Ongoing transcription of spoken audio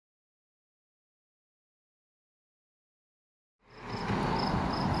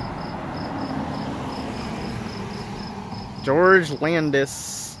George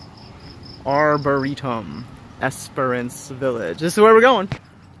Landis Arboretum, Esperance Village. This is where we're going.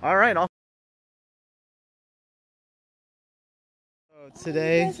 All right.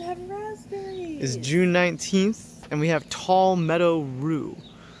 Today is June 19th, and we have tall meadow rue.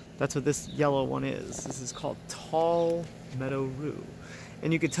 That's what this yellow one is. This is called tall meadow rue.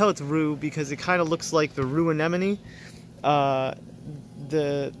 And you can tell it's rue because it kind of looks like the rue anemone.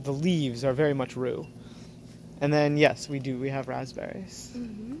 The leaves are very much rue. And then, yes, we have raspberries.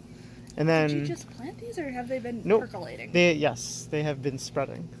 Mm-hmm. And then, did you just plant these, or have they been percolating? Yes, they have been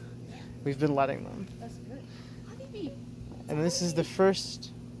spreading. We've been letting them. That's good. Honeybee. And this is the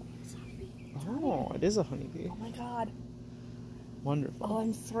first... Oh, it is a honeybee. Oh my god. Wonderful. Oh,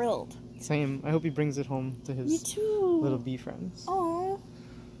 I'm thrilled. Same. I hope he brings it home to his little bee friends. Oh.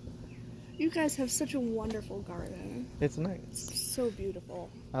 You guys have such a wonderful garden. It's nice. It's so beautiful.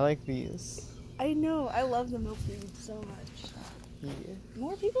 I like these. I know. I love the milkweed so much. Yeah.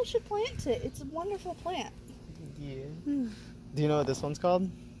 More people should plant it. It's a wonderful plant. Yeah. Do you know what this one's called?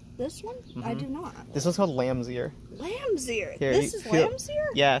 This one? Mm-hmm. I do not. This one's called lamb's ear. Lamb's ear? This is lamb's ear?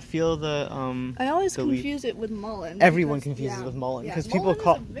 Yeah, feel the I always confuse it with mullein. Everyone confuses it with mullein because people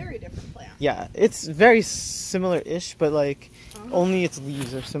call it a very different plant. Yeah, it's very similar-ish, but like only its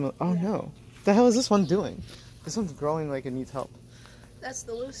leaves are similar. Oh no. What the hell is this one doing? This one's growing like it needs help. That's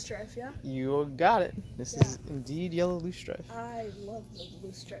the loosestrife, yeah? You got it. This is indeed yellow loosestrife. I love the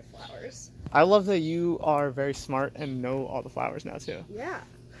loosestrife flowers. I love that you are very smart and know all the flowers now too. Yeah.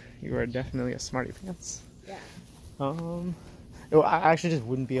 You are definitely a smarty pants. Yeah. I actually just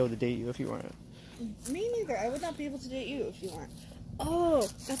wouldn't be able to date you if you weren't. Me neither. I would not be able to date you if you weren't. Oh,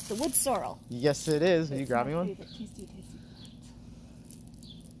 that's the wood sorrel. Yes, it is. Are you grabbing one? Tasty.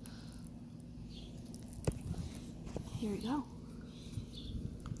 Here we go.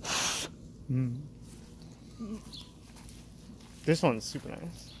 This one's super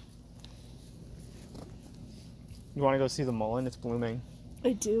nice. You want to go see the mullein? It's blooming.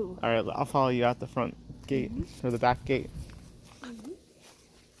 I do. All right, I'll follow you out the front gate or the back gate. There's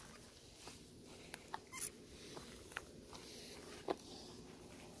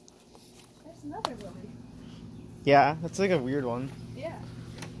another one. Yeah, that's like a weird one. Yeah.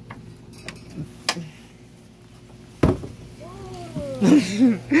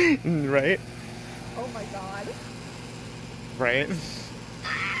 Right? Oh my god. Right?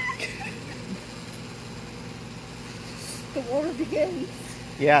 The war begins.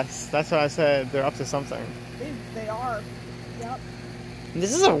 Yes, that's what I said. They're up to something. They are. Yep.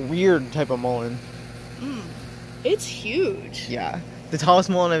 This is a weird type of mullein. It's huge. Yeah. The tallest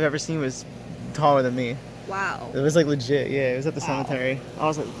mullein I've ever seen was taller than me. Wow. It was like legit. Yeah, it was at the cemetery. I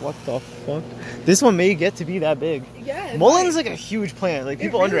was like, what the fuck? This one may get to be that big. Yeah. Mullei's like a huge plant. Like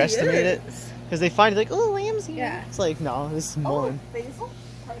people really underestimate it because they find it like, oh, lamb's here. Yeah. It's like, no, this is mullein. Basil?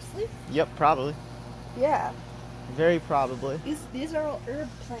 Parsley? Yep, probably. Yeah. Very probably. These are all herb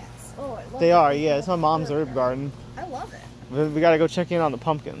plants. Oh, I love They are, yeah. It's my mom's herb garden. I love it. We gotta go check in on the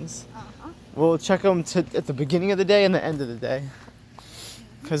pumpkins. We'll check them at the beginning of the day and the end of the day.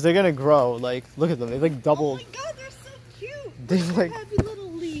 Because they're gonna grow. Like, look at them. They've like doubled. Oh my god, they're so cute. They've like happy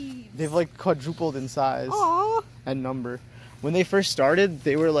little leaves. They've like quadrupled in size. Aww. And number. When they first started,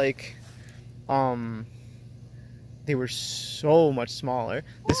 they were like, they were so much smaller.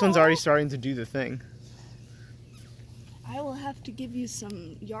 This one's already starting to do the thing. I will have to give you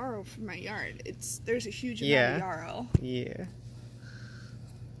some yarrow for my yard. There's a huge amount of yarrow. Yeah.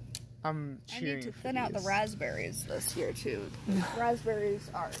 I need to thin out the raspberries this year too. Raspberries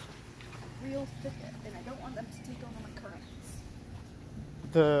are real thick, and I don't want them to take over my currants.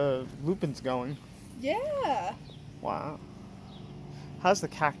 The lupin's going. Yeah. Wow. How's the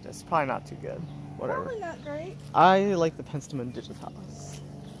cactus? Probably not too good. Whatever. Probably not great. I like the Penstemon digitalis.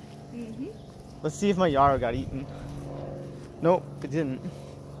 Let's see if my yarrow got eaten. Nope, it didn't.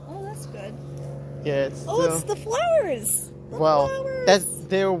 Oh, that's good. Yeah, it's still... Oh, it's the flowers!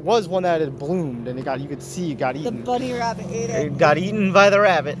 There was one that had bloomed, and you could see it got eaten. The bunny rabbit ate it. It got eaten by the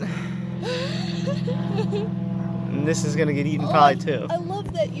rabbit. And this is gonna get eaten probably too. I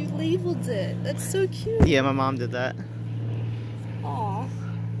love that you labeled it. That's so cute. Yeah, my mom did that. Aw.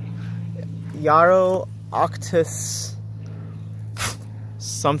 Yarrow octus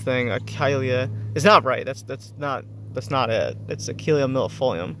something, Achillea. It's not right. That's not it. It's Achillea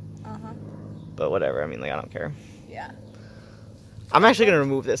millefolium. But whatever. I mean, like, I don't care. Yeah. I'm actually gonna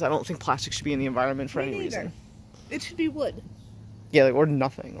remove this. I don't think plastic should be in the environment for any reason. It should be wood. Yeah, like, or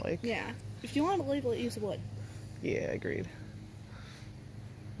nothing. Like. Yeah. If you want to label it, use wood. Yeah, agreed.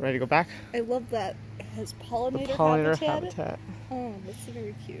 Ready to go back? I love that it has pollinator, habitat. Oh, that's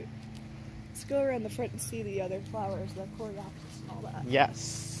very cute. Let's go around the front and see the other flowers, the coreopsis and all that.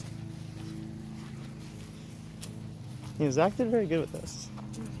 Yes. Yeah, Zach did very good with this.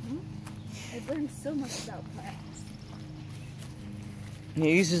 I've learned so much about plants. Yeah,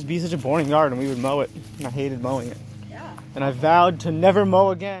 it used to be such a boring garden. We would mow it, and I hated mowing it. Yeah. And I vowed to never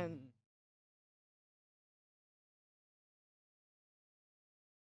mow again.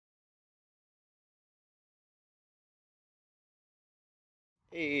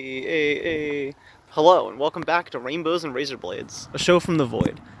 Hey. Hello, and welcome back to Rainbows and Razor Blades, a show from the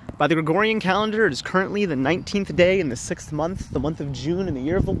void. By the Gregorian calendar, it is currently the 19th day in the 6th month, the month of June in the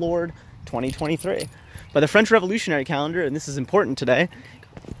year of the Lord, 2023. By the French Revolutionary calendar, and this is important today,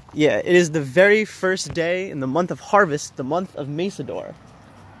 yeah, it is the very first day in the month of harvest, the month of Masador.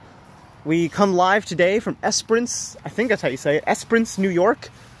 We come live today from Esperance, I think that's how you say it, Esperance, New York,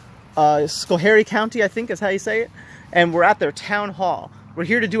 Schoharie County, I think is how you say it, and we're at their town hall. We're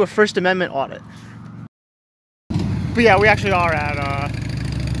here to do a First Amendment audit. But yeah, we actually are at,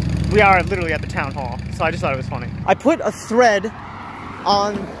 literally at the town hall, so I just thought it was funny. I put a thread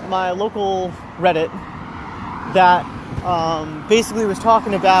on my local Reddit that basically was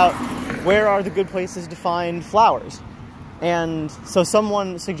talking about where are the good places to find flowers. And so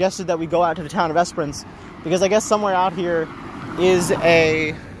someone suggested that we go out to the town of Esperance, because I guess somewhere out here is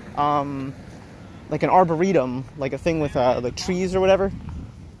a, like an arboretum, like a thing with like trees or whatever.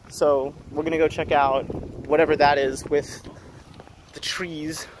 So we're gonna go check out whatever that is with the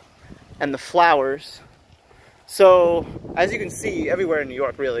trees and the flowers. So as you can see, everywhere in New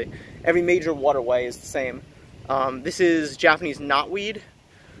York, really, every major waterway is the same. This is Japanese knotweed,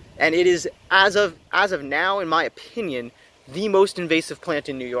 and it is, as of now, in my opinion, the most invasive plant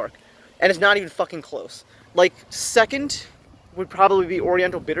in New York. And it's not even fucking close. Like, second would probably be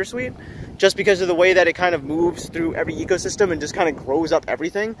Oriental bittersweet, just because of the way that it kind of moves through every ecosystem and just kind of grows up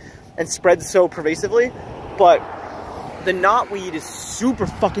everything and spreads so pervasively. But the knotweed is super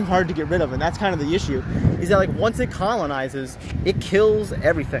fucking hard to get rid of, and that's kind of the issue, is that like once it colonizes, it kills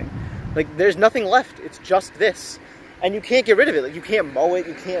everything. Like there's nothing left, it's just this. And you can't get rid of it, like you can't mow it,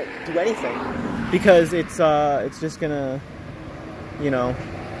 you can't do anything, because it's just gonna, you know,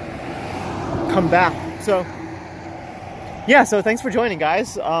 come back. So yeah, so thanks for joining,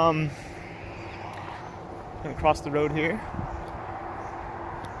 guys. Gonna cross the road here.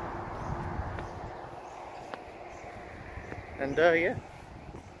 And yeah.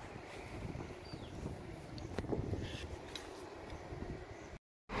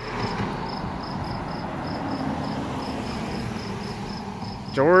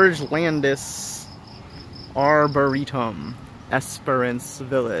 George Landis Arboretum, Esperance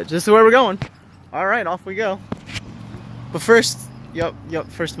Village. This is where we're going. All right, off we go. But first, yep,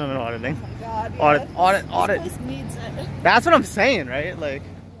 First Amendment auditing. Oh my God, yeah. Audit. This place needs it. That's what I'm saying, right? Like.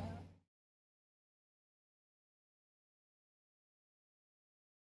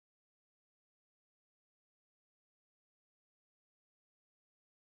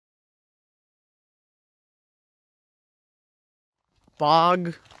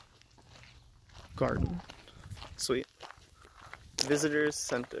 Bog Garden. Sweet. Visitors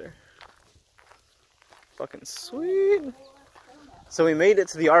Center. Fucking sweet. So we made it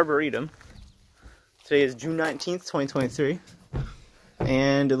to the Arboretum. Today is June 19th, 2023.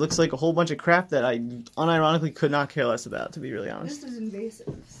 And it looks like a whole bunch of crap that I unironically could not care less about, to be really honest. This is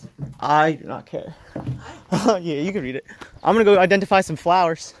invasive. I do not care. Yeah, you can read it. I'm gonna go identify some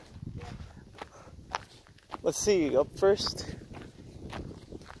flowers. Let's see, up first.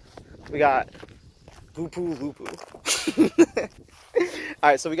 We got Boo-Poo Lupu.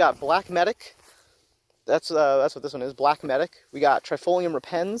 Alright, so we got Black Medic. That's what this one is, Black Medic. We got Trifolium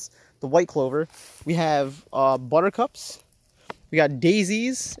repens, the white clover. We have buttercups. We got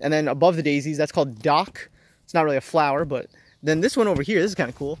daisies, and then above the daisies, that's called dock. It's not really a flower, but then this one over here, this is kind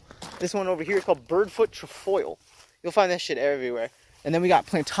of cool. This one over here is called Birdfoot Trefoil. You'll find that shit everywhere. And then we got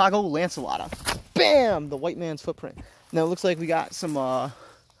Plantago lanceolata. Bam! The white man's footprint. Now it looks like we got some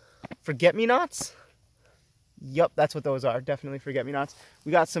forget-me-nots. Yup, that's what those are. Definitely forget-me-nots.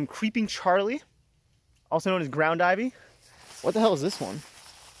 We got some Creeping Charlie, also known as ground ivy. What the hell is this one?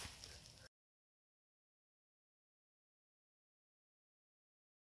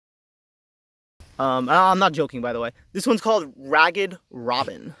 I'm not joking, by the way. This one's called Ragged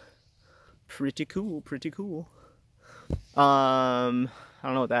Robin. Pretty cool, pretty cool. I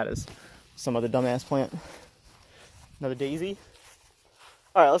don't know what that is. Some other dumbass plant. Another daisy.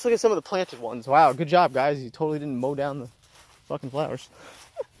 Alright, let's look at some of the planted ones. Wow, good job, guys. You totally didn't mow down the fucking flowers.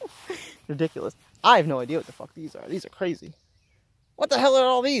 Ridiculous. I have no idea what the fuck these are. These are crazy. What the hell are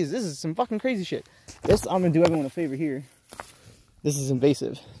all these? This is some fucking crazy shit. This, I'm gonna do everyone a favor here. This is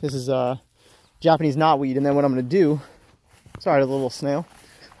invasive. This is, Japanese knotweed. And then what I'm going to do, sorry, the little snail,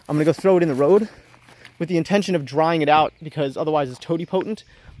 I'm going to go throw it in the road with the intention of drying it out, because otherwise it's totipotent,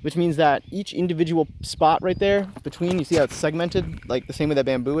 which means that each individual spot right there between, you see how it's segmented, like the same way that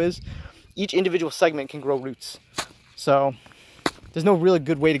bamboo is, each individual segment can grow roots. So there's no really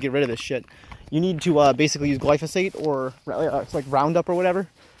good way to get rid of this shit. You need to basically use glyphosate or it's like Roundup or whatever.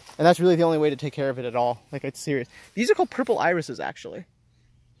 And that's really the only way to take care of it at all. Like, it's serious. These are called purple irises, actually.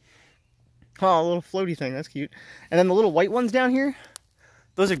 Oh, a little floaty thing. That's cute. And then the little white ones down here,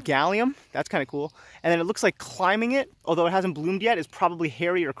 those are gallium. That's kind of cool. And then it looks like climbing it, although it hasn't bloomed yet, is probably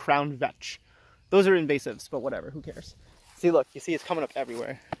hairy or crowned vetch. Those are invasives, but whatever. Who cares? See, look. You see it's coming up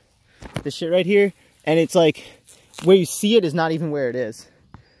everywhere. This shit right here. And it's like, where you see it is not even where it is.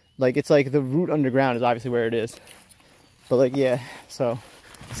 Like, it's like the root underground is obviously where it is. But like, yeah, so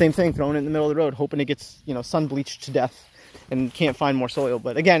same thing, throwing it in the middle of the road, hoping it gets, you know, sun bleached to death and can't find more soil.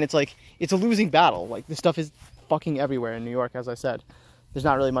 But again, it's like, it's a losing battle. Like, this stuff is fucking everywhere in New York, as I said. There's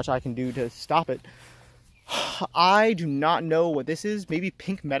not really much I can do to stop it. I do not know what this is. Maybe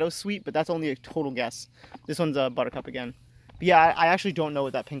pink meadow sweet, but that's only a total guess. This one's a buttercup again. But yeah, I actually don't know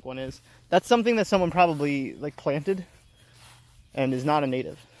what that pink one is. That's something that someone probably like planted and is not a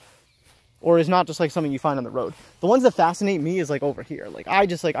native. Or is not just like something you find on the road. The ones that fascinate me is like over here. Like, I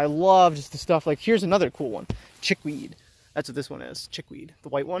love just the stuff. Like, here's another cool one. Chickweed. That's what this one is. Chickweed. The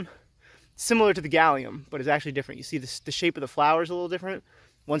white one. Similar to the gallium, but it's actually different. You see the shape of the flower is a little different.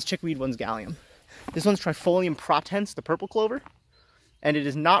 One's chickweed, one's gallium. This one's Trifolium protense, the purple clover. And it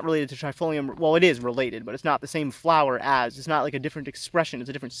is not related to Trifolium. Well, it is related, but it's not the same flower as. It's not like a different expression. It's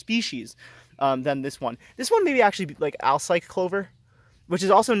a different species than this one. This one maybe actually be like Alsike clover, which is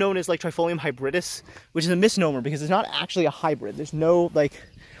also known as like Trifolium hybridus, which is a misnomer because it's not actually a hybrid. There's no like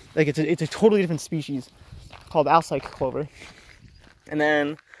it's a totally different species called Alsike clover. And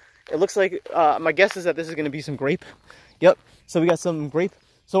then it looks like, my guess is that this is going to be some grape. Yep, so we got some grape.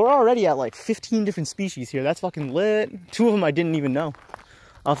 So we're already at like 15 different species here. That's fucking lit. 2 of them I didn't even know.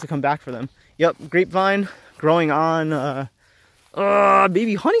 I'll have to come back for them. Yep, grapevine growing on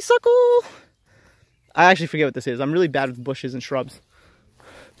baby honeysuckle. I actually forget what this is. I'm really bad with bushes and shrubs.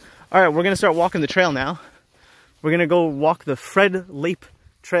 All right, we're going to start walking the trail now. We're going to go walk the Fred Lape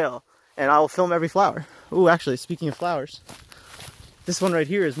Trail, and I'll film every flower. Ooh, actually, speaking of flowers, this one right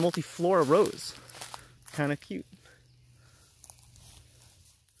here is Multiflora Rose. Kind of cute.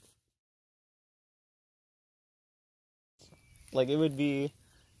 Like, it would be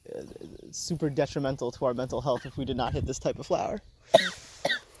super detrimental to our mental health if we did not hit this type of flower.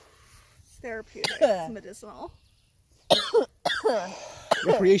 It's therapeutic. It's medicinal.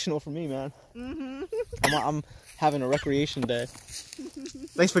 Recreational for me, man. Mm-hmm. I'm having a recreation day.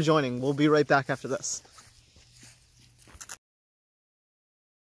 Thanks for joining. We'll be right back after this.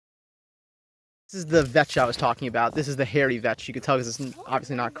 This is the vetch I was talking about. This is the hairy vetch. You can tell because it's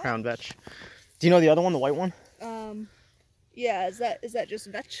obviously not crown vetch. Do you know the other one, the white one? Yeah, is that just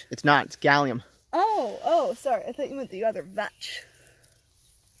vetch? It's not. It's gallium. Oh, sorry. I thought you meant the other vetch.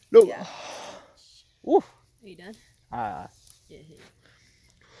 No. Yeah. Ooh. Are you done? Yeah.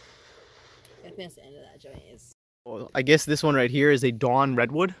 Gotta finish the end of that joint. Well, I guess this one right here is a dawn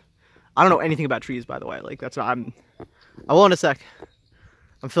redwood. I don't know anything about trees, by the way. Like, that's what I will in a sec.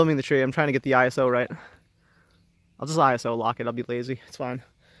 I'm filming the tree. I'm trying to get the ISO right. I'll just ISO lock it. I'll be lazy. It's fine.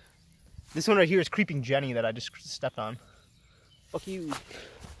 This one right here is Creeping Jenny that I just stepped on. Fuck you.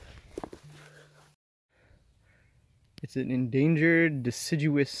 It's an endangered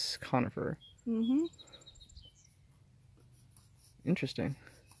deciduous conifer. Mm-hmm. Interesting.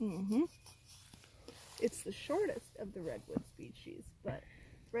 Mm-hmm. It's the shortest of the redwood species, but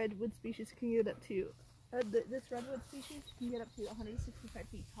redwood species can get up to, this redwood species can get up to 165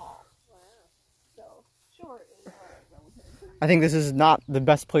 feet tall. Wow. So, short is relative. I think this is not the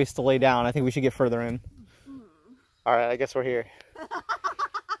best place to lay down. I think we should get further in. Alright, I guess we're here.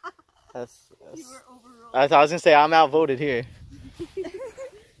 That's, You were overruled. I was going to say, I'm outvoted here.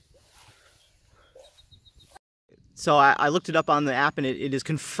 So I looked it up on the app, and it is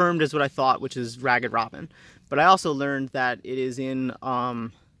confirmed as what I thought, which is ragged robin. But I also learned that it is in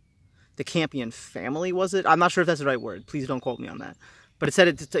the Campion family, was it? I'm not sure if that's the right word. Please don't quote me on that. But it said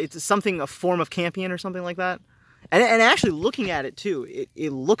it's something, a form of Campion or something like that. And actually looking at it too,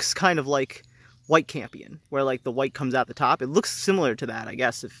 it looks kind of like white Campion, where like the white comes out the top. It looks similar to that, I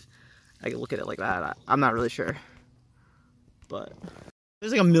guess, if I could look at it like that. I'm not really sure. But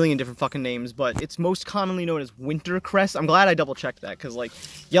there's like a million different fucking names, but it's most commonly known as winter cress. I'm glad I double checked that, because like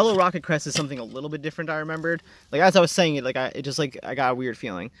yellow rocket cress is something a little bit different. I remembered, like as I was saying it, like I got a weird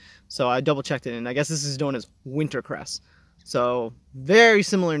feeling, so I double checked it, and I guess this is known as winter cress. So very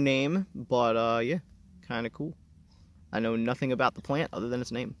similar name, but yeah, kind of cool. I know nothing about the plant other than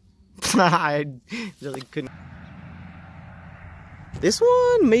its name. I really couldn't. This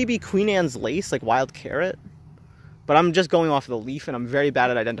one may be Queen Anne's lace, like wild carrot. But I'm just going off of the leaf, and I'm very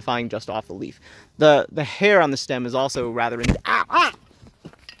bad at identifying just off the leaf. The hair on the stem is also rather ow, ah!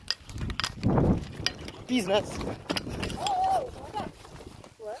 Bee's nest. Oh my god.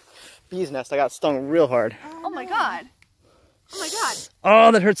 What? Bee's nest. I got stung real hard. Oh my god. Oh my god.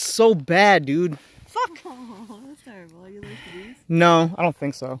 Oh, that hurts so bad, dude. Fuck. Oh, that's terrible. Are you allergic to bees? No, I don't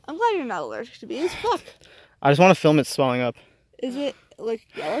think so. I'm glad you're not allergic to bees. Fuck. I just want to film it swelling up. Is it like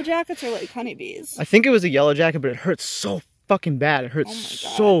yellow jackets or like honeybees? I think it was a yellow jacket, but it hurts so fucking bad. It hurts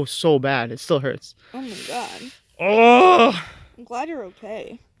so bad. It still hurts. Oh my god. Oh. I'm glad you're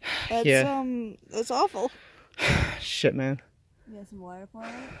okay. That's that's awful. Shit, man. You got some water for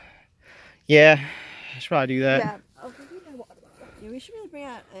it? Yeah, I should probably do that. Yeah. Okay, we need water bottle. Yeah, we should really bring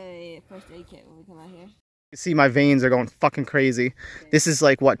out a first aid kit when we come out here. You see my veins are going fucking crazy. This is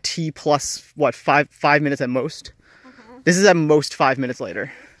like what, T plus what, five minutes at most? This is at most 5 minutes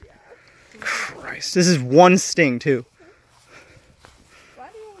later. Christ, this is one sting too. Why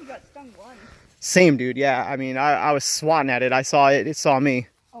do you only got stung once? Same dude, yeah. I mean, I was swatting at it. I saw it, it saw me.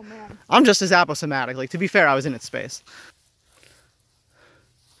 Oh man. I'm just as aposematic. Like, to be fair, I was in its space.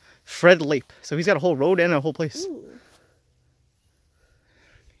 Fred Lape. So he's got a whole road and a whole place. Ooh.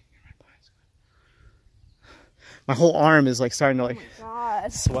 My whole arm is like starting to like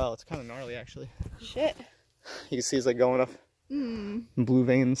God. swell. It's kind of gnarly actually. Shit. You can see it's like going up. Blue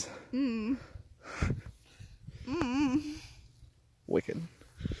veins. Wicked.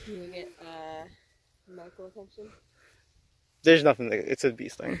 You gonna get medical attention? There's nothing. It's a bee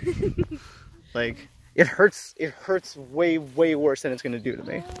sting. Like it hurts. It hurts way worse than it's gonna do to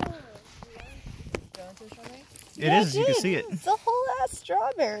me. It is. You can see it. It's a whole ass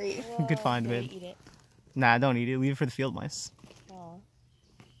strawberry. Good find, man. Eat it. Nah, don't eat it. Leave it for the field mice. Oh.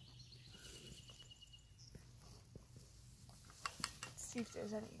 Let's see if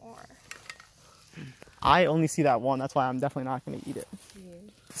there's any more. I only see that one. That's why I'm definitely not gonna eat it. Yeah.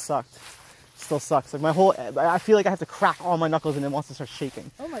 It sucked. Still sucks. Like my whole. I feel like I have to crack all my knuckles and it wants to start shaking.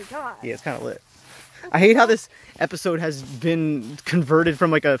 Oh my god. Yeah, it's kind of lit. I hate how this episode has been converted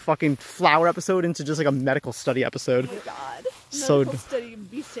from like a fucking flower episode into just like a medical study episode. Oh my god. So Medical study of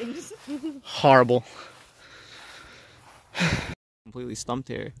bee stings. horrible. Completely stumped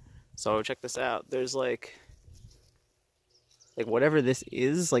here. So check this out. There's like whatever this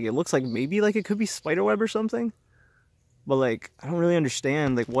is, like it looks like maybe like it could be spiderweb or something. But like I don't really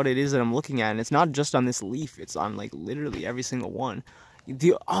understand like what it is that I'm looking at, and it's not just on this leaf, it's on like literally every single one.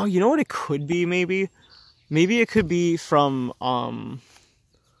 Oh, you know what it could be maybe? Maybe it could be from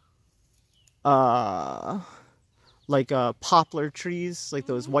poplar trees, like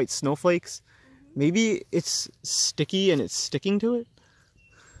those white snowflakes. Maybe it's sticky and it's sticking to it.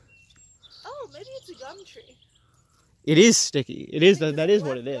 Oh, maybe it's a gum tree. It is sticky. It is that is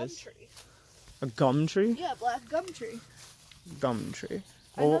what it is. Tree. A gum tree? Yeah, black gum tree. Gum tree.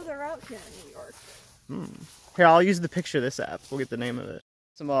 I know they're out here in New York. Here, I'll use the picture of this app. We'll get the name of it.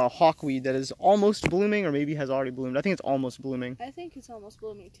 Some hawkweed that is almost blooming, or maybe has already bloomed. I think it's almost blooming. I think it's almost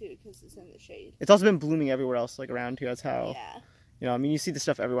blooming too, because it's in the shade. It's also been blooming everywhere else, like around here. That's how. Yeah. You know, I mean, you see the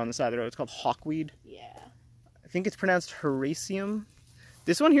stuff everywhere on the side of the road. It's called hawkweed. Yeah. I think it's pronounced Heraceum.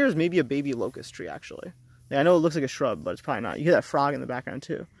 This one here is maybe a baby locust tree, actually. Yeah, I know it looks like a shrub, but it's probably not. You hear that frog in the background,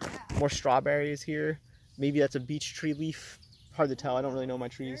 too. Yeah. More strawberries here. Maybe that's a beech tree leaf. Hard to tell. I don't really know my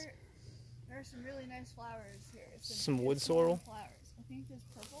trees. There are some really nice flowers here. Some wood sorrel. Flowers. I think this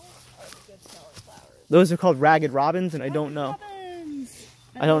purple are the good smelling flowers. Those are called ragged robins, and I don't know. Robins.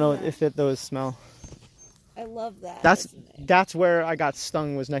 I don't know if those smell. I love that. That's where I got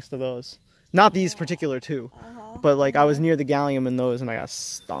stung, was next to those. Not these particular two. But like I was near the gallium in those and I got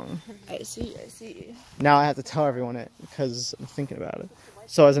stung. I see. Now I have to tell everyone it because I'm thinking about it.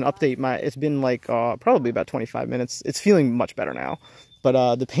 So as an update, it's been like probably about 25 minutes. It's feeling much better now.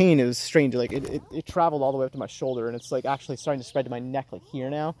 But the pain is strange. Like it traveled all the way up to my shoulder and it's like actually starting to spread to my neck like here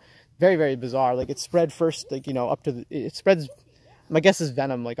now. Very, very bizarre. Like it spread first, like, you know, up to it spreads, my guess is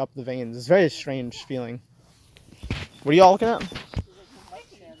venom, like up the veins. It's a very strange feeling. What are y'all looking at?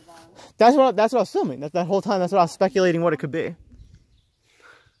 That's what I was filming. That whole time, that's what I was speculating what it could be. I don't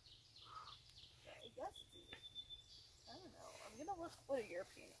know. I'm gonna look what a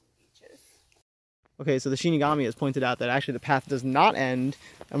European beach is. Okay, so the Shinigami has pointed out that actually the path does not end,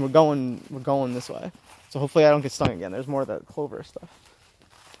 and we're going this way. So hopefully I don't get stung again. There's more of that clover stuff.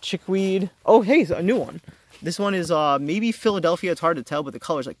 chickweed. Oh, hey, a new one. This one is maybe Philadelphia. It's hard to tell, but the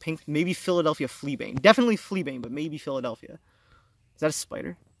color's like pink. Maybe Philadelphia fleabane. Definitely fleabane, but maybe Philadelphia. Is that a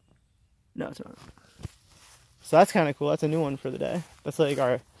spider? No, it's not. So that's kind of cool. That's a new one for the day. That's like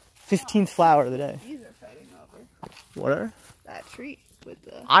our 15th flower of the day. Bees are fighting over What? that tree with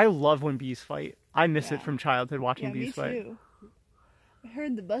the... I love when bees fight. I miss it from childhood watching bees fight. Me too. I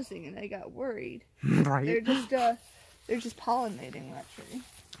heard the buzzing and I got worried. Right. They're just pollinating that tree.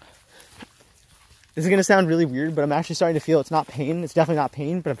 This is gonna sound really weird, but I'm actually starting to feel it's not pain. It's definitely not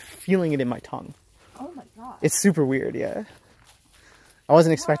pain, but I'm feeling it in my tongue. Oh my god. It's super weird, yeah. I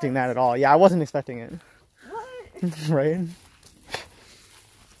wasn't expecting that at all. Yeah, I wasn't expecting it. What? Right?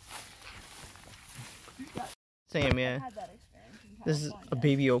 Same, yeah. This is a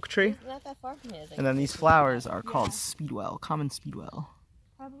baby oak tree. It's not that far from here. And then these flowers are called speedwell, common speedwell.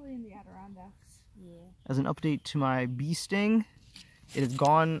 Probably in the Adirondacks. Yeah. As an update to my bee sting, it has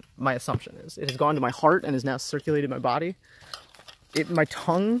gone, my assumption is, it has gone to my heart and is now circulated my body. My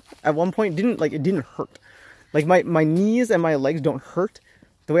tongue, at one point, it didn't hurt. Like, my knees and my legs don't hurt.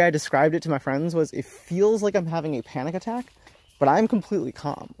 The way I described it to my friends was, it feels like I'm having a panic attack, but I'm completely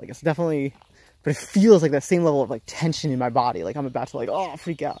calm. Like, it's definitely, but it feels like that same level of, like, tension in my body. Like, I'm about to, like, oh,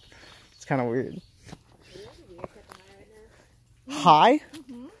 freak out. It's kind of weird. High?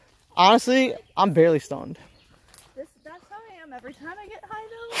 Mm-hmm. Honestly, I'm barely stoned. That's how I am every time I get high,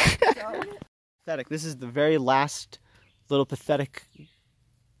 though. So. Pathetic. This is the very last little pathetic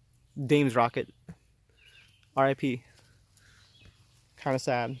Dame's rocket. R.I.P. Kind of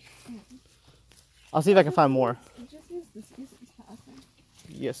sad. I'll see if I can find more. It just uses the seasons passing.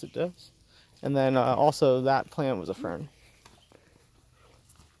 Yes, it does. And then also that plant was a fern.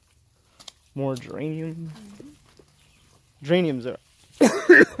 More geranium. Geraniums are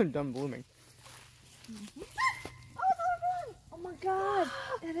done blooming. Oh my god,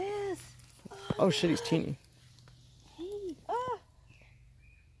 it is. Oh shit, he's teeny.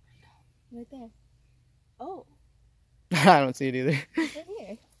 Right there. Oh. I don't see it either. Right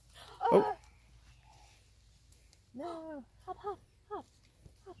here. Oh. No. Hop, hop, hop.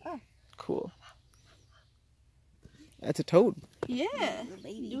 Hop. Cool. That's a toad. Yeah.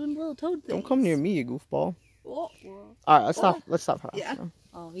 Doing little toad things. Don't come near me, you goofball. Oh. Alright, let's stop harassing Yeah. him.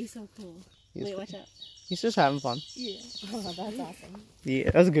 Oh, he's so cool. He's Wait, cool. watch out. He's just having fun. Yeah. Oh, that's awesome. Yeah,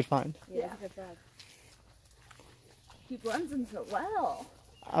 that was a good find. Yeah, that's a good frog. He blends in so well.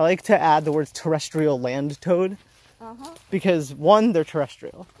 I like to add the words terrestrial land toad. Uh-huh. Because one, they're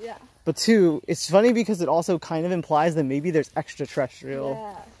terrestrial. Yeah. But two, it's funny because it also kind of implies that maybe there's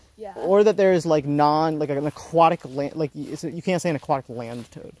extraterrestrial. Yeah. Or that there's like like an aquatic land, like you can't say an aquatic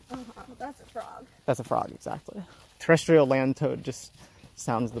land toad. Uh-huh. That's a frog. That's a frog, exactly. Terrestrial land toad just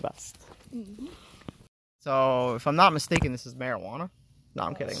sounds the best. Mm-hmm. So, if I'm not mistaken, this is marijuana. No,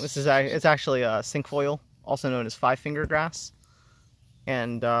 I'm kidding. This is it's actually cinquefoil, also known as five-finger grass.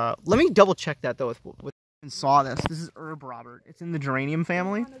 And let me double check that though. With saw this. This is herb Robert. It's in the geranium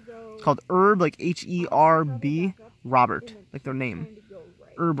family. It's called herb, like H-E-R-B, Robert, like their name.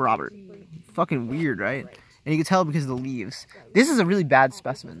 Herb Robert. Fucking weird, right? And you can tell because of the leaves. This is a really bad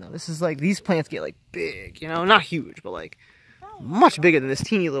specimen though. This is like, these plants get like big, you know, not huge, but like much bigger than this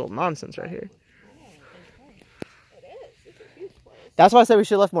teeny little nonsense right here. That's why I said we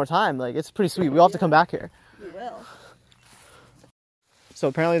should have left more time. Like, it's pretty sweet. We'll have to come back here. We will. So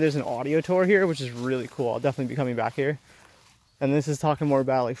apparently there's an audio tour here, which is really cool. I'll definitely be coming back here. And this is talking more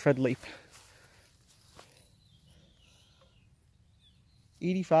about like Fred Leap.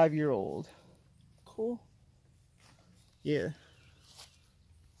 85-year-old. Cool. Yeah.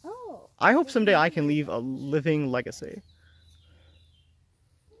 Oh. I hope someday I can leave a living legacy.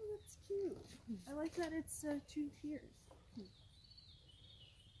 Oh, that's cute. I like that it's 2 tiers.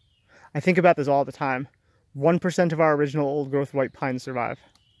 I think about this all the time. 1% of our original old-growth white pines survive.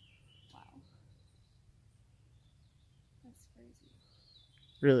 Wow. That's crazy.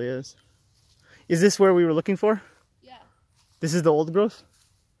 Really is. Is this where we were looking for? Yeah. This is the old growth?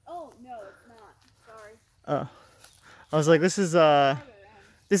 Oh, no, it's not. Sorry. Oh. I was like, this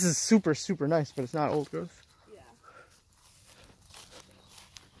is super, super nice, but it's not old growth. Yeah.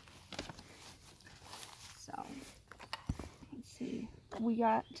 So, let's see. We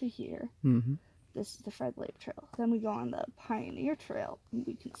got to here. Mm-hmm. This is the Fred Leap Trail. Then we go on the Pioneer Trail, and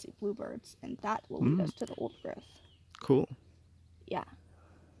we can see bluebirds, and that will lead us to the old growth. Cool. Yeah.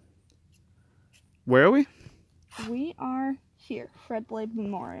 Where are we? We are here, Fred Leap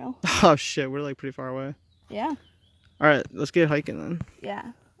Memorial. Oh shit, we're like pretty far away. Yeah. Alright, let's get hiking then.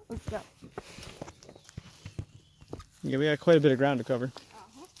 Yeah. Let's go. Yeah, we got quite a bit of ground to cover.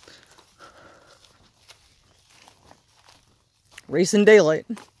 Uh-huh. Racing daylight.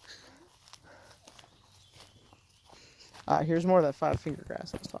 Here's more of that 5-finger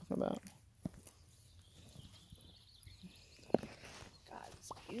grass I was talking about. God,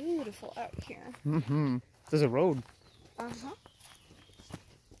 it's beautiful out here. Mm-hmm. There's a road. Uh-huh.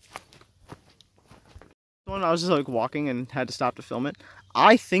 One I was just like walking and had to stop to film it.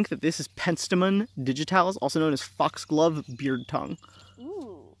 I think that this is Penstemon digitalis, also known as foxglove beard tongue.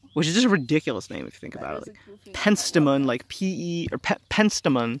 Ooh. Which is just a ridiculous name if you think about it. Like, Penstemon, like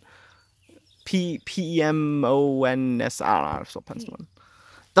Penstemon, P-E-M-O-N-S, I don't know how to spell Penstemon.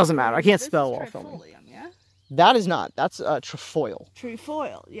 Doesn't matter, I can't spell while filming. Yeah? That is not, that's trefoil.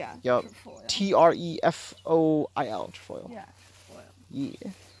 Trefoil, yeah. Yup. Trefoil. T-R-E-F-O-I-L, trefoil. Yeah, trefoil.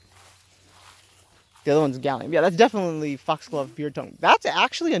 Yeah. The other one's gallium. Yeah, that's definitely foxglove beard tongue. That's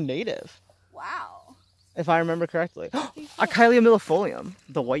actually a native. Wow. If I remember correctly. Acalia millefolium,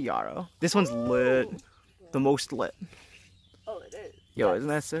 the white yarrow. This one's lit. The most lit. Oh, it is. Yo, isn't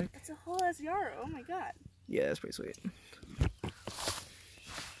that sick? It's a whole ass yarrow. Oh my god. Yeah, that's pretty sweet.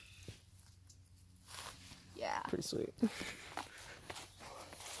 Yeah. Pretty sweet.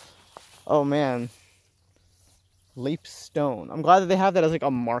 Oh man. Lape stone. I'm glad that they have that as like a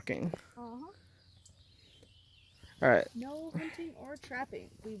marking. Alright. No hunting or trapping.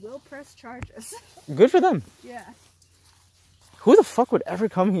 We will press charges. Good for them. Yeah. Who the fuck would ever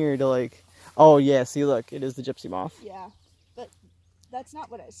come here to like... Oh yeah, see look, it is the gypsy moth. Yeah. But that's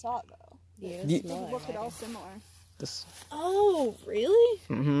not what I saw though. Yeah, They look at all similar. This... Oh, really?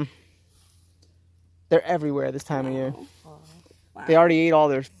 Mm-hmm. They're everywhere this time of year. Wow. They already ate all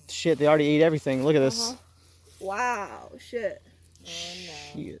their shit. They already ate everything. Look at this. Wow, shit. Oh no.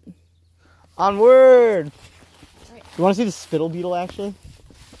 Shit. Onward! You want to see the spittle beetle, actually?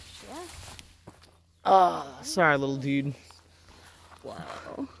 Sure. Ah, sorry, little dude.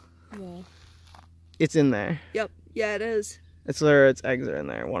 Wow. Yeah. It's in there. Yep. Yeah, it is. It's where its eggs are in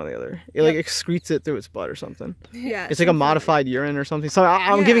there, one or the other. It like excretes it through its butt or something. Yeah. It's like a modified urine or something. So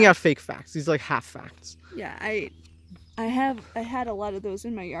I'm giving out fake facts. These are like half facts. Yeah, I had a lot of those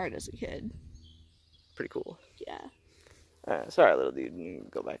in my yard as a kid. Pretty cool. Yeah. Alright, sorry, little dude. You can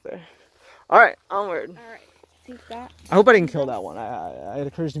go back there. Alright, onward. Alright. Take that. I hope I didn't kill that one. It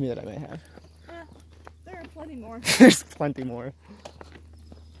occurs to me that I may have. There are plenty more. There's plenty more.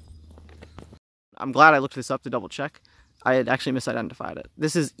 I'm glad I looked this up to double check. I had actually misidentified it.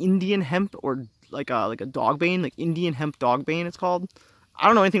 This is Indian hemp, or like a dogbane, like Indian hemp dogbane it's called. I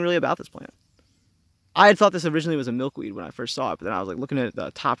don't know anything really about this plant. I had thought this originally was a milkweed when I first saw it, but then I was like looking at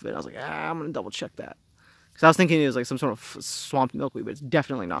the top of it, and I was like, I'm gonna double check that. Because I was thinking it was like some sort of swamp milkweed, but it's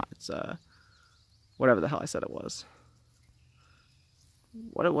definitely not. It's whatever the hell I said it was.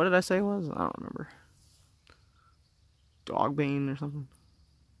 What did I say it was? I don't remember. Dogbane or something.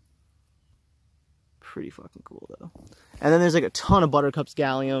 Pretty fucking cool though. And then there's like a ton of buttercups,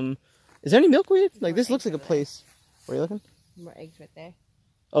 gallium. Is there any milkweed? Like this looks like a place. Where are you looking? More eggs right there.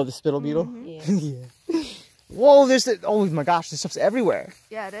 Oh, the spittle beetle? Yeah. Yeah. Whoa, there's the, oh my gosh, this stuff's everywhere.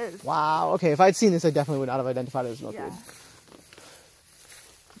 Yeah, it is. Wow, okay, if I'd seen this, I definitely would not have identified it as milkweed. Yeah.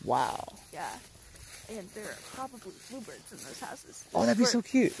 Wow. Yeah. And there are probably bluebirds in those houses. Oh, that'd be so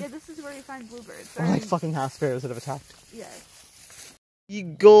cute. Yeah, this is where you find bluebirds. Or like fucking house sparrows that have attacked. Yeah.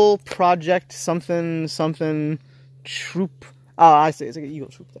 Eagle Project something something troop. Oh, I see. It's like an eagle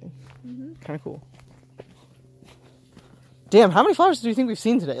troop thing. Kind of cool. Damn, how many flowers do you think we've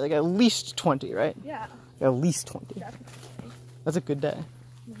seen today? Like at least 20, right? Yeah. At least 20. Definitely. That's a good day.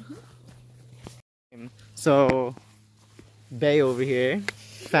 So, Bay over here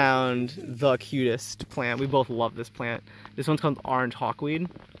found the cutest plant. We both love this plant. This one's called orange hawkweed.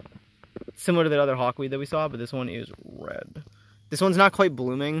 Similar to the other hawkweed that we saw, but this one is red. This one's not quite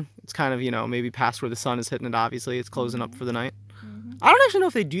blooming. It's kind of, you know, maybe past where the sun is hitting it, obviously. It's closing up for the night. I don't actually know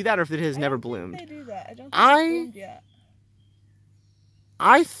if they do that or if it has never bloomed. They do that. I don't think it's bloomed yet.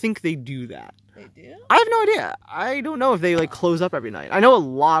 I think they do that. They do? I have no idea. I don't know if they like close up every night. I know a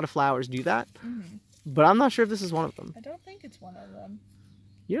lot of flowers do that, but I'm not sure if this is one of them. I don't think it's one of them.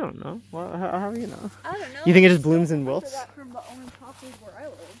 You don't know. Well, how do you know? I don't know. You think it just blooms and wilts? That from the orange hawkweed where I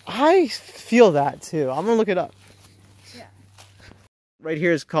live. I feel that too. I'm gonna look it up. Yeah. Right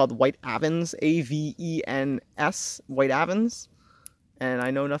here is called White Avens, A-V-E-N-S, White Avens, and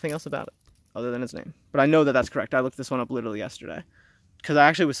I know nothing else about it other than its name. But I know that that's correct. I looked this one up literally yesterday because I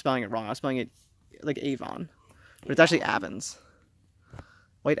actually was spelling it wrong. I was spelling it like Avon, but it's actually Avens.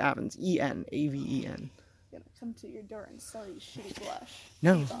 White Avens, E-N-A-V-E-N. I'm gonna come to your door and sell you shitty blush.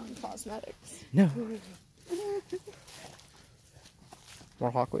 No. Avon Cosmetics. No.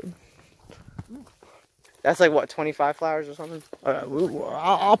 More hawkweed. That's like what, 25 flowers or something?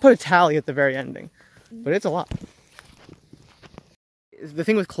 I'll put a tally at the very ending, but it's a lot. the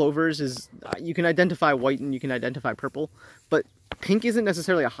thing with clovers is you can identify white and you can identify purple, but pink isn't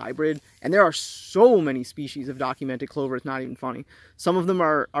necessarily a hybrid, and there are so many species of documented clover, it's not even funny. Some of them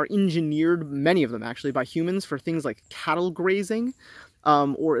are engineered, many of them actually, by humans for things like cattle grazing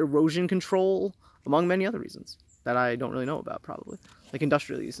or erosion control, among many other reasons that I don't really know about, probably. Like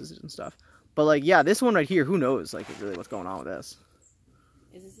industrial uses and stuff. But like, yeah, this one right here, who knows like really what's going on with this.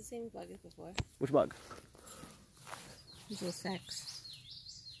 Is this the same bug as before? Which bug? This is sex.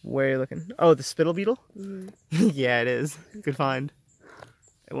 Where are you looking? Oh, the spittle beetle? Mm-hmm. Yeah, it is. Good find.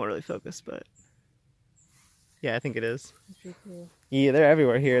 It won't really focus, but yeah, I think it is. That's pretty cool. Yeah, they're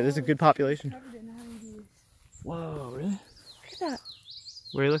everywhere here. There's a good population. Whoa, really? Look at that.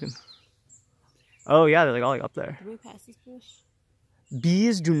 Where are you looking? Oh yeah, they're like all like up there. Can we pass this bush?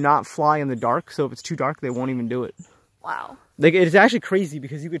 Bees do not fly in the dark, so if it's too dark, they won't even do it. Wow. Like, it's actually crazy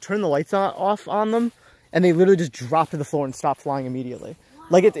because you could turn the lights off on them, and they literally just drop to the floor and stop flying immediately. Wow.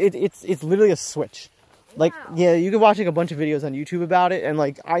 Like it's literally a switch. Like, wow. Yeah, you can watch like a bunch of videos on YouTube about it, and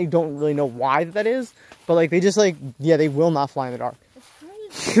like I don't really know why that is, but like they just like, yeah, they will not fly in the dark. That's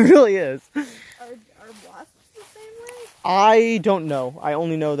crazy. It really is. Are wasps the same way? I don't know. I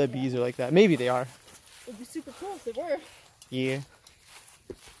only know that bees are like that. Maybe they are. It'd be super cool if they were. Yeah.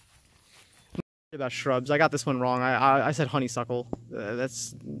 About shrubs, I got this one wrong. I said honeysuckle.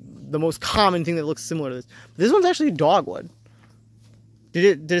 That's the most common thing that looks similar to this. But this one's actually dogwood.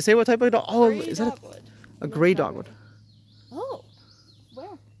 Did it say what type of dog? Oh, is that a gray dogwood? Oh, where?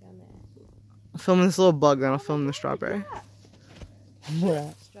 Down there. I'm filming this little bug, then I'll film the strawberry.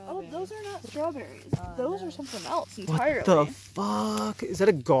 Yeah. Oh, those are not strawberries. Those are something else entirely. What the fuck? Is that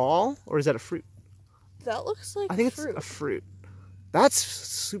a gall or is that a fruit? That looks like I think fruit. It's a fruit. That's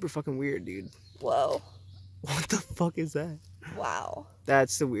super fucking weird, dude. Whoa. What the fuck is that? Wow.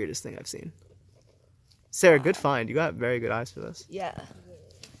 That's the weirdest thing I've seen. Sarah, good find. You got very good eyes for this. Yeah.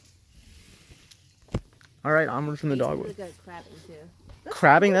 All right, onward from the dogwood. Really good at crabbing too.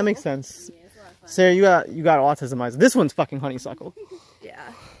 Crabbing? That makes sense. Yeah, it's a lot of fun. Sarah, you got autism eyes. This one's fucking honeysuckle.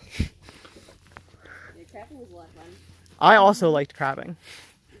 Yeah. Yeah, crabbing was a lot of fun. I also liked crabbing.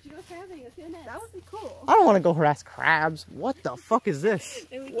 We should go crabbing. Let's go next. That would be cool. I don't want to go harass crabs. What the fuck is this?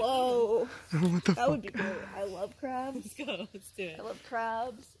 Whoa. What the That fuck? would be great. I love crabs. Let's go. Let's do it. I love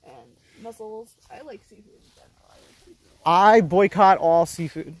crabs and mussels. I like seafood in general. I like seafood. I boycott all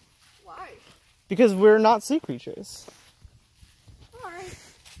seafood. Why? Because we're not sea creatures. Alright.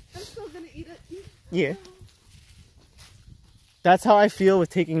 I'm still gonna eat it. Yeah. That's how I feel with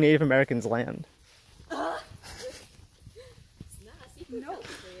taking Native Americans' land. It's not a seafood No.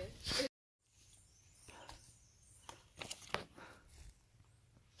 for you.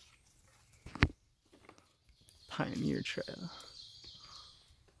 Pioneer Trail.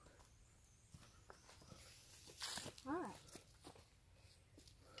 Alright.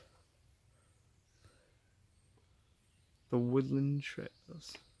 The woodland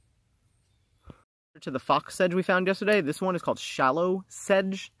trails. To the fox sedge we found yesterday, this one is called shallow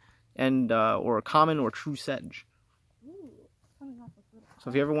sedge, and or common or true sedge. Ooh, coming off a little. So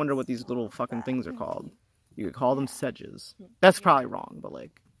if you ever wonder what these little fucking things are called, you could call them sedges. That's probably wrong, but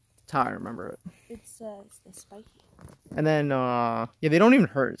like, that's how I remember it. It's the spiky. And then, yeah, they don't even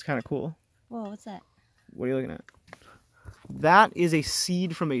hurt. It's kind of cool. Whoa, what's that? What are you looking at? That is a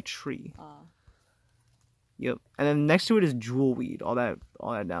seed from a tree. Yep. And then next to it is jewelweed. All that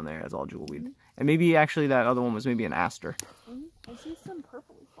down there is all jewelweed. Mm-hmm. And maybe actually that other one was maybe an aster. Mm-hmm. I see some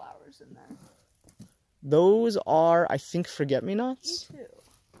purpley flowers in there. Those are, I think, forget-me-nots. Me too.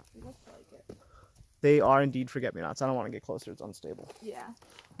 It looks like it. They are indeed forget-me-nots. I don't want to get closer. It's unstable. Yeah.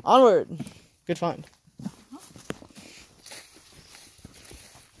 Onward. Good find.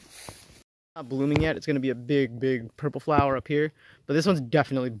 Not blooming yet. It's going to be a big, big purple flower up here. But this one's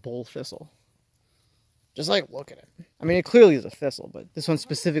definitely bull thistle. Just like, look at it. I mean, it clearly is a thistle, but this one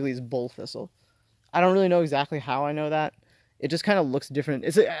specifically is bull thistle. I don't really know exactly how I know that. It just kind of looks different.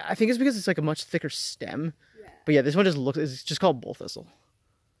 I think it's because it's like a much thicker stem. Yeah. But yeah, this one just looks, it's just called bull thistle.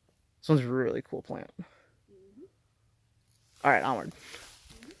 This one's a really cool plant. Mm-hmm. All right, onward.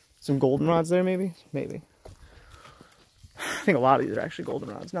 Mm-hmm. Some goldenrods there, maybe? Maybe. I think a lot of these are actually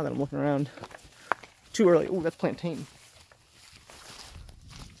goldenrods, now that I'm looking around. Too early. Ooh, that's plantain.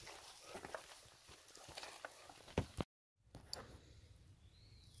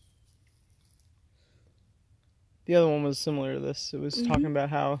 The other one was similar to this. It was talking about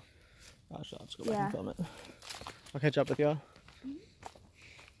how... Gosh, I'll just go back and film it. I'll catch up with y'all.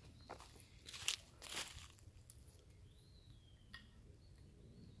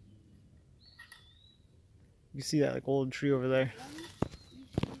 You see that like old tree over there?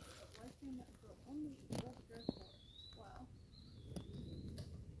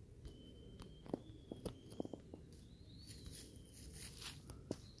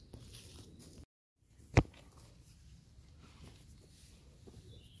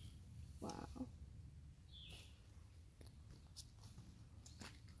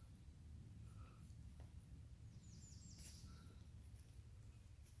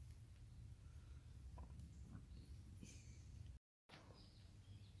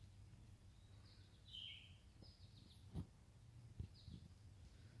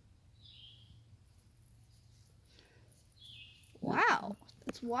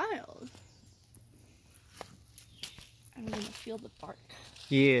 That's wild. I'm gonna feel the bark.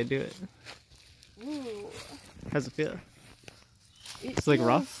 Yeah, do it. Ooh. How's it feel? It's like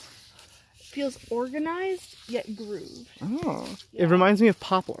rough? Feels organized yet grooved. Oh. Yeah. It reminds me of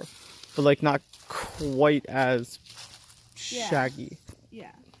poplar, but like not quite as shaggy.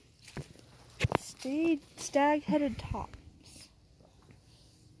 Yeah. Stag-headed tops.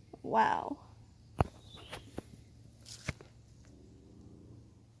 Wow.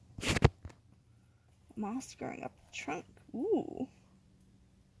 Moss growing up the trunk. Ooh.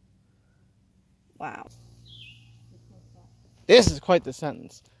 Wow. This is quite the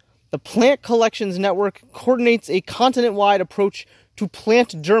sentence. The Plant Collections Network coordinates a continent-wide approach to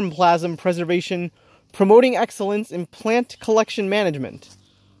plant germplasm preservation, promoting excellence in plant collection management.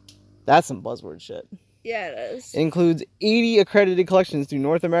 That's some buzzword shit. Yeah, it is. It includes 80 accredited collections through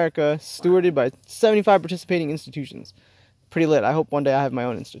North America, stewarded by 75 participating institutions. Pretty lit. I hope one day I have my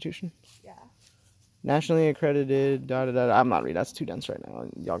own institution. Yeah. Nationally accredited, I'm not reading. That's too dense right now.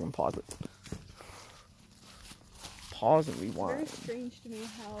 Y'all can pause it. Pause and rewind. It's very strange to me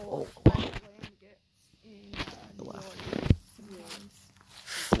how flat the land gets in The New left. York sometimes.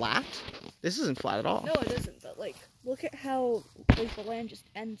 Flat? This isn't flat at all. No, it isn't, but like, look at how like the land just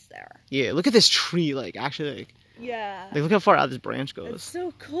ends there. Yeah, look at this tree. Like, actually, like, Yeah. look how far out this branch That's goes.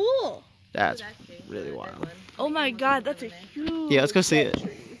 so cool. That's really wild. Oh my god, that's a huge Yeah, let's go see it.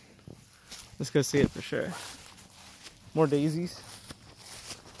 tree. Let's go see it for sure. More daisies.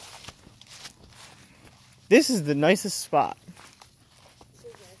 This is the nicest spot.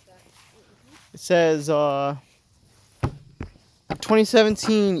 It says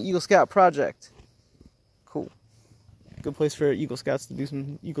 2017 Eagle Scout project. Cool. Good place for Eagle Scouts to do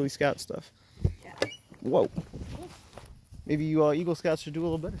some Eagle Scout stuff. Yeah. Whoa. Maybe you Eagle Scouts should do a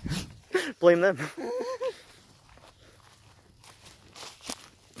little better. Blame them.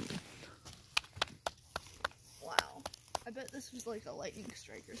 Wow. I bet this was like a lightning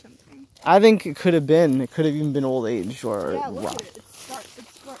strike or something. I think it could have been. It could have even been old age or Yeah, look rock. at it.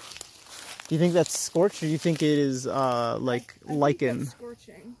 It's scorched. Do you think that's scorched, or do you think it is like I lichen? think that's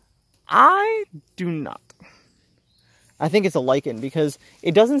scorching. I do not. I think it's a lichen because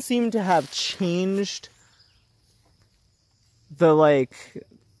it doesn't seem to have changed the like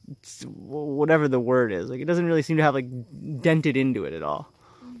whatever the word is. Like it doesn't really seem to have like dented into it at all.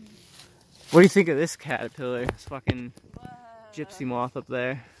 What do you think of this caterpillar? This fucking gypsy moth up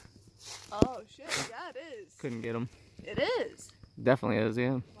there. Oh shit, yeah it is. Couldn't get him. It is. Definitely is,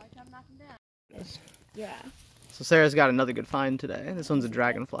 yeah. Yeah. So Sarah's got another good find today. This one's a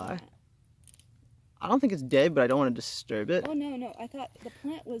dragonfly. I don't think it's dead, but I don't want to disturb it. Oh no, I thought the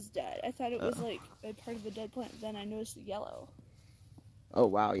plant was dead. I thought it was like a part of the dead plant. Then I noticed the yellow. Oh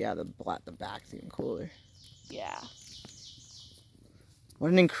wow, yeah, the back's even cooler. Yeah.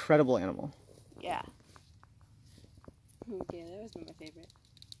 What an incredible animal. Yeah. Yeah, that was one of my favorite.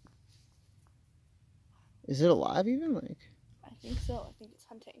 Is it alive even? Like, I think so. I think it's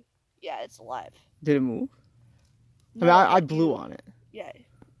hunting. Yeah, it's alive. did it move? No, I mean, I blew on it. Yeah,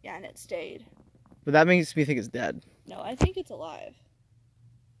 and it stayed. But that makes me think it's dead. No, I think it's alive.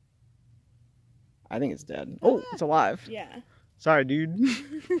 I think it's dead. Oh, it's alive. Yeah. Sorry, dude.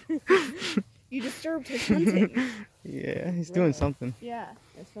 You disturbed his hunting. Yeah, he's doing something. Yeah.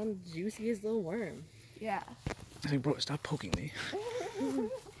 That's one juiciest little worm. Yeah. I think, bro, stop poking me.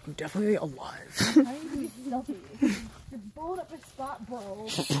 I'm definitely alive. How do you be stealthy? You're blowing up my spot, bro.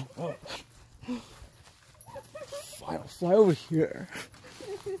 Fly over here.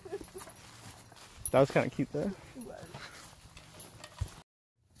 That was kind of cute, though.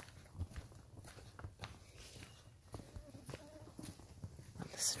 I'm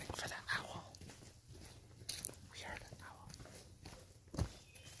listening for that owl. We heard an owl.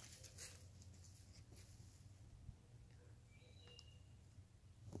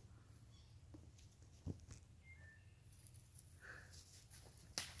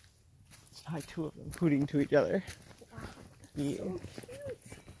 It's like two of them hooting to each other. Yeah. So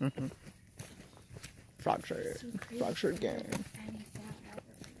cute. Frog shirt. So Frog shirt gang. And it's not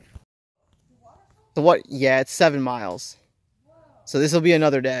The what? Yeah, it's 7 miles. So this will be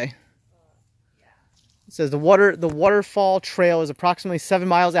another day. It says the waterfall trail is approximately 7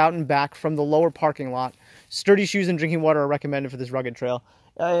 miles out and back from the lower parking lot. Sturdy shoes and drinking water are recommended for this rugged trail.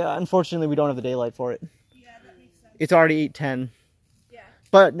 Unfortunately, we don't have the daylight for it. Yeah, that makes sense. It's already 8:10. Yeah.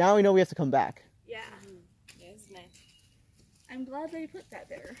 But now we know we have to come back. Yeah. Yeah, this is nice. I'm glad they put that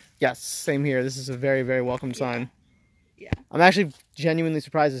there. Yes, same here. This is a very, very welcome sign. Yeah. I'm actually genuinely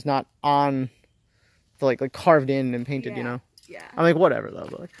surprised it's not on the like carved in and painted, you know. Yeah. I'm like, whatever though.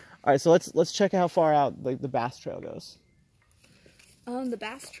 But like, all right, so let's check how far out like the Bass Trail goes. The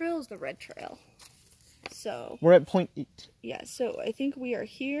Bass Trail is the red trail. So We're at point 8. yeah, so I think we are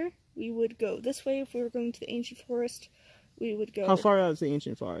here. We would go this way if we were going to the ancient forest. We would go. How far out is the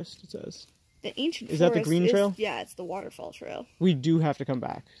ancient forest? It says. The ancient Is forest that the green trail? Yeah, it's the waterfall trail. We do have to come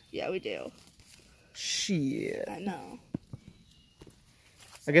back. Yeah, we do. Shit. I know.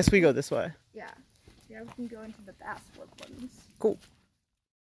 I guess we go this way. Yeah. Yeah, we can go into the Bass woodlands. Cool.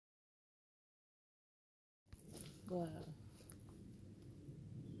 Wow.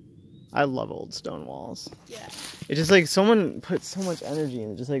 I love old stone walls. Yeah. It's just like someone put so much energy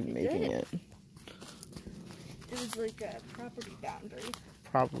into just like making did. it. It was like a property boundary.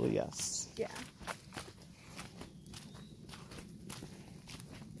 Probably yes. Yeah.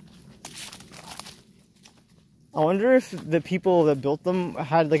 I wonder if the people that built them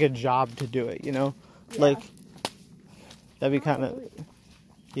had like a job to do it, you know? Yeah. Like, that'd be kind of, Probably.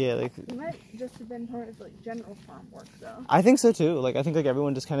 yeah, like, It might just have been part of like general farm work though. I think so too. Like, I think like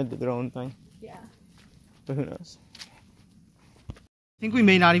everyone just kind of did their own thing, Yeah. but who knows? I think we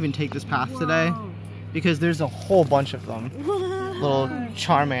may not even take this path today because there's a whole bunch of them. Little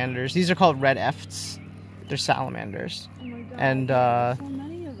charmanders. These are called red efts. They're salamanders. Oh my god. And, so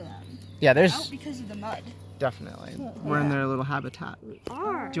many of them. yeah, Out there's because of the mud. definitely. We're in their little habitat. We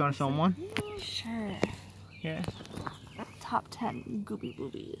are. Do you want to film one? Sure. Yeah. Top 10 gooby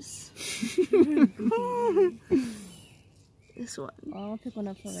boobies. This one. I'll pick one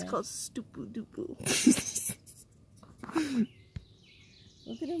up for It's me. called Stupoo Doopoo.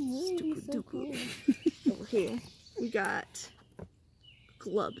 Look at him move, he's so cool. Over here, we got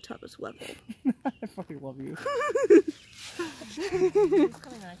Glub Thomas Weapon. I fucking love you.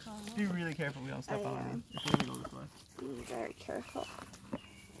 Be really careful we don't step on him. If we're gonna go this way. Be very careful.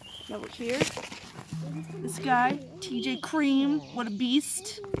 Over here, this guy, TJ Cream. What a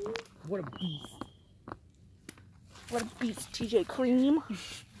beast. What a beast. What a beast, TJ Cream.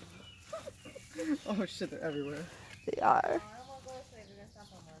 Oh shit, they're everywhere. They are.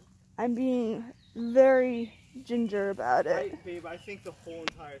 I'm being very ginger about it. Babe, I think the whole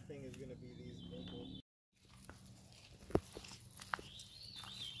entire thing is gonna be these people.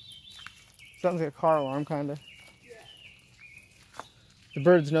 Sounds like a car alarm, kinda. Yeah. The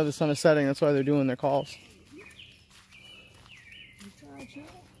birds know the sun is setting, that's why they're doing their calls.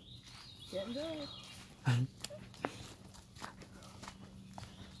 Getting good.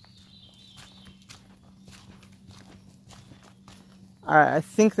 Alright, I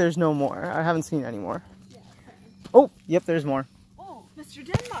think there's no more. I haven't seen any more. Oh, yep, there's more. Oh, Mr.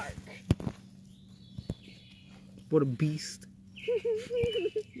 Denmark. What a beast.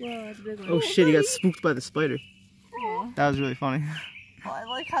 Whoa, that's a big one. Oh shit, he got spooked by the spider. Oh, That was really funny. I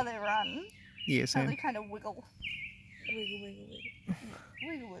like how they run. Yeah, How same. they kind of wiggle. Wiggle, wiggle, wiggle.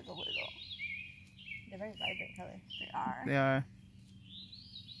 Wiggle, wiggle, wiggle. They're very vibrant color. They are. They are.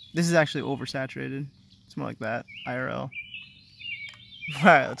 This is actually oversaturated. It's more like that. IRL.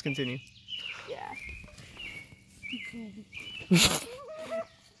 Alright, let's continue. Yeah.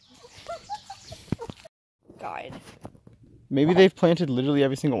 Guide. Maybe they've planted literally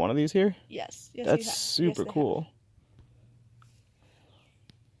every single one of these here? Yes. Yes, That's you have. super Yes, they cool.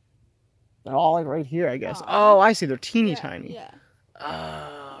 They're all like right here, I guess. Aw. Oh, I see. They're have. teeny Yeah, tiny. Yeah. Oh,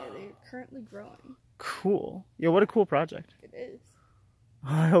 Yeah, they're currently growing. cool. Yeah, what a cool project. It is.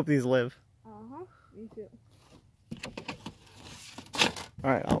 I hope these live. Uh-huh. Me too.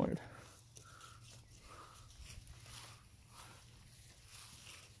 Alright, onward.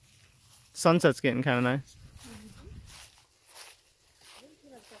 Sunset's getting kind of nice.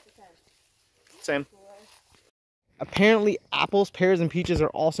 Same. Apparently, apples, pears, and peaches are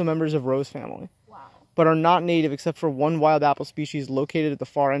also members of rose family, Wow. but are not native except for one wild apple species located at the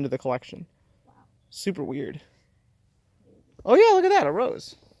far end of the collection. Wow. Super weird. Oh yeah, look at that, a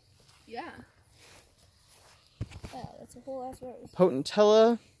rose. Yeah. Yeah, that's a whole ass rose.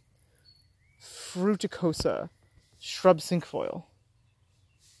 Potentilla fruticosa, shrub cinquefoil.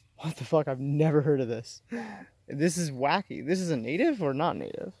 What the fuck? I've never heard of this. Wow. This is wacky. This is a native or not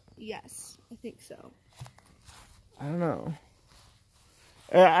native? Yes, I think so. I don't know.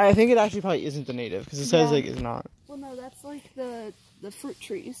 I think it actually probably isn't the native because it says Yeah. like it's not. Well, no, that's like the fruit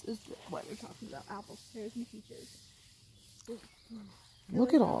trees is what we're talking about. Apples, pears, and peaches.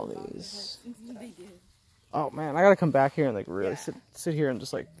 Look at all these. They do. Oh man, I gotta come back here and like really Yeah. sit here and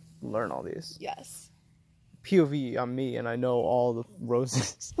just like learn all these. Yes. POV on me and I know all the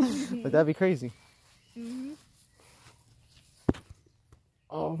roses. Like that'd be crazy. Mm-hmm.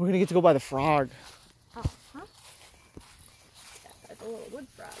 Oh, we're gonna get to go by the frog. Oh, huh? Yeah, that's a little wood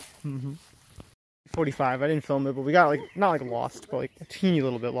frog. Mm-hmm. 45. I didn't film it, but we got like not like lost, but like a teeny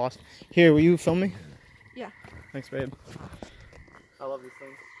little bit lost. Here, will you film me? Yeah. Thanks, babe. I love these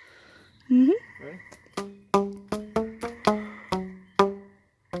things. Mm-hmm. Ready?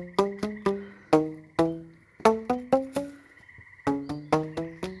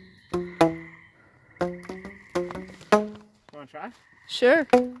 You wanna try? Sure.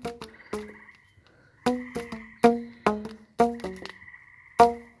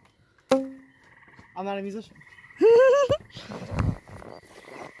 I'm not a musician.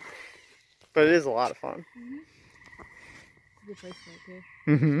 But it is a lot of fun. Good place to okay.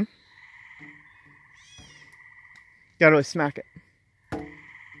 Mm-hmm. Gotta really smack it.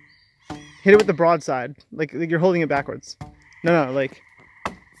 Hit it with the broadside. Like you're holding it backwards. No, like...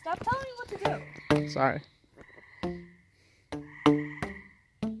 Stop telling me what to do. Sorry.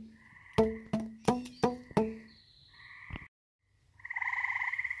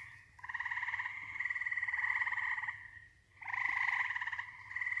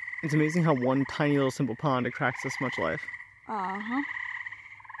 It's amazing how one tiny little simple pond attracts this much life. Uh-huh.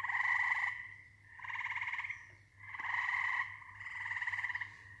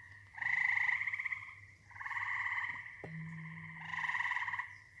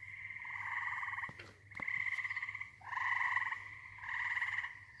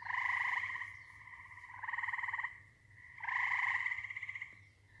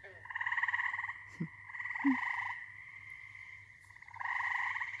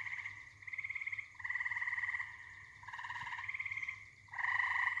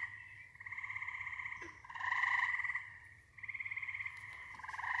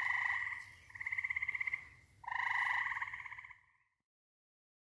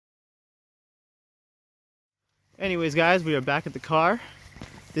 Anyways, guys, we are back at the car.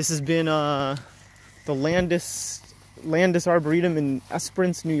 This has been the Landis Arboretum in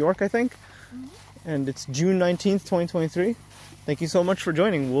Esperance, New York, I think. And it's June 19th, 2023. Thank you so much for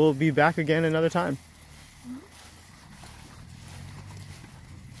joining. We'll be back again another time.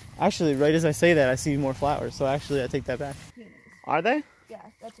 Actually, right as I say that, I see more flowers. So actually, I take that back. Peonies. Are they? Yeah,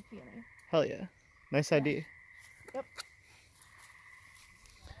 that's a peony. Hell yeah. Nice ID. Yep.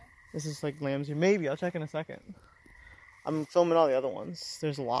 This is like lambs here. Maybe. I'll check in a second. I'm filming all the other ones.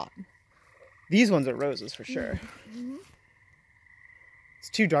 There's a lot. These ones are roses for sure. Mm-hmm. It's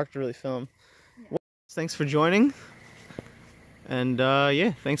too dark to really film. Yeah. Well, thanks for joining. And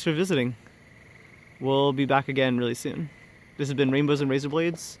yeah, thanks for visiting. We'll be back again really soon. This has been Rainbows and Razor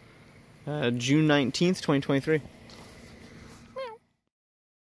Blades, June 19th, 2023.